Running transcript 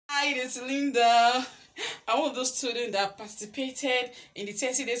Hi, it's Linda. I'm one of those students that participated in the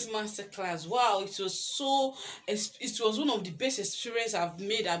 30 days masterclass. Wow, it was one of the best experience I've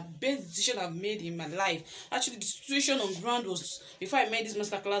made, a best decision I've made in my life. Actually, the situation on ground was, before I made this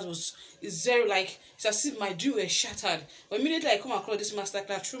masterclass, was zero. Like, it's as if my dream were shattered. But immediately I come across this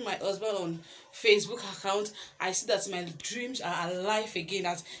masterclass through my husband on Facebook account, I see that my dreams are alive again.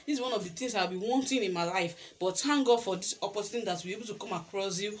 That this is one of the things I've been wanting in my life. But thank God for this opportunity that we're able to come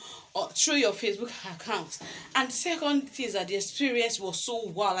across you through your Facebook account. And the second thing is that the experience was so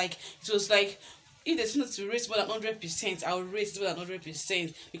wow. Like, it was like, if there's something to rate more than 100%, I'll rate more than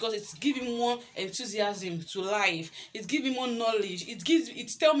 100% because it's giving more enthusiasm to life. It's giving more knowledge.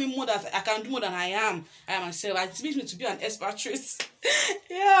 It's telling me more that I can do more than I am myself. It makes me to be an expatriate.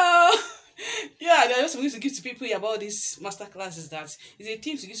 Yeah, there are just something to give to people here about this masterclass is that it's a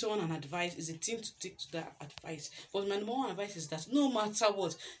thing to give someone an advice, it's a thing to take to that advice. But my number one advice is that no matter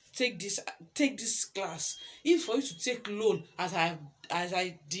what, take this class. If for you to take loan as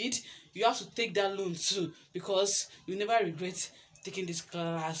I did, you have to take that loan too, because you never regret taking this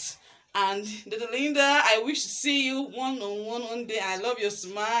class. And Dr. Linda, I wish to see you one-on-one one day. I love your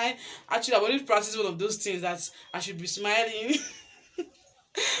smile. Actually, I've already practiced one of those things that I should be smiling.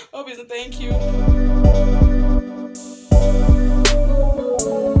 Obviously, thank you.